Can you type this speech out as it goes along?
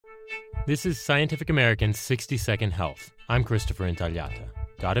This is Scientific American's 60-Second Health. I'm Christopher Intagliata.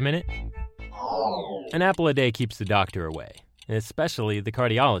 Got a minute? An apple a day keeps the doctor away, especially the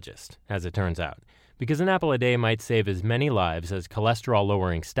cardiologist, as it turns out, because an apple a day might save as many lives as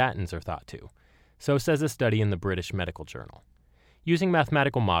cholesterol-lowering statins are thought to. So says a study in the British Medical Journal. Using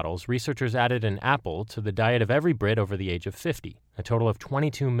mathematical models, researchers added an apple to the diet of every Brit over the age of 50, a total of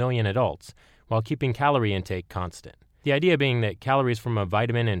 22 million adults, while keeping calorie intake constant. The idea being that calories from a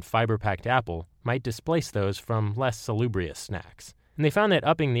vitamin and fiber-packed apple might displace those from less salubrious snacks. And they found that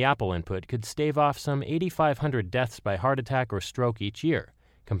upping the apple input could stave off some 8,500 deaths by heart attack or stroke each year,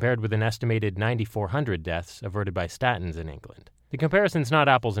 compared with an estimated 9,400 deaths averted by statins in England. The comparison's not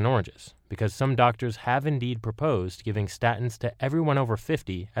apples and oranges, because some doctors have indeed proposed giving statins to everyone over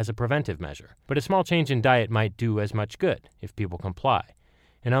 50 as a preventive measure. But a small change in diet might do as much good if people comply.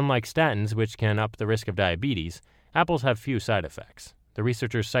 And unlike statins, which can up the risk of diabetes, apples have few side effects. The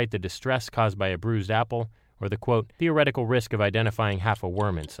researchers cite the distress caused by a bruised apple, or the, quote, theoretical risk of identifying half a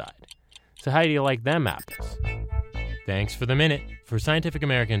worm inside. So how do you like them apples? Thanks for the minute. For Scientific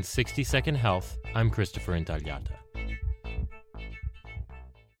American's 60-Second Health, I'm Christopher Intagliata.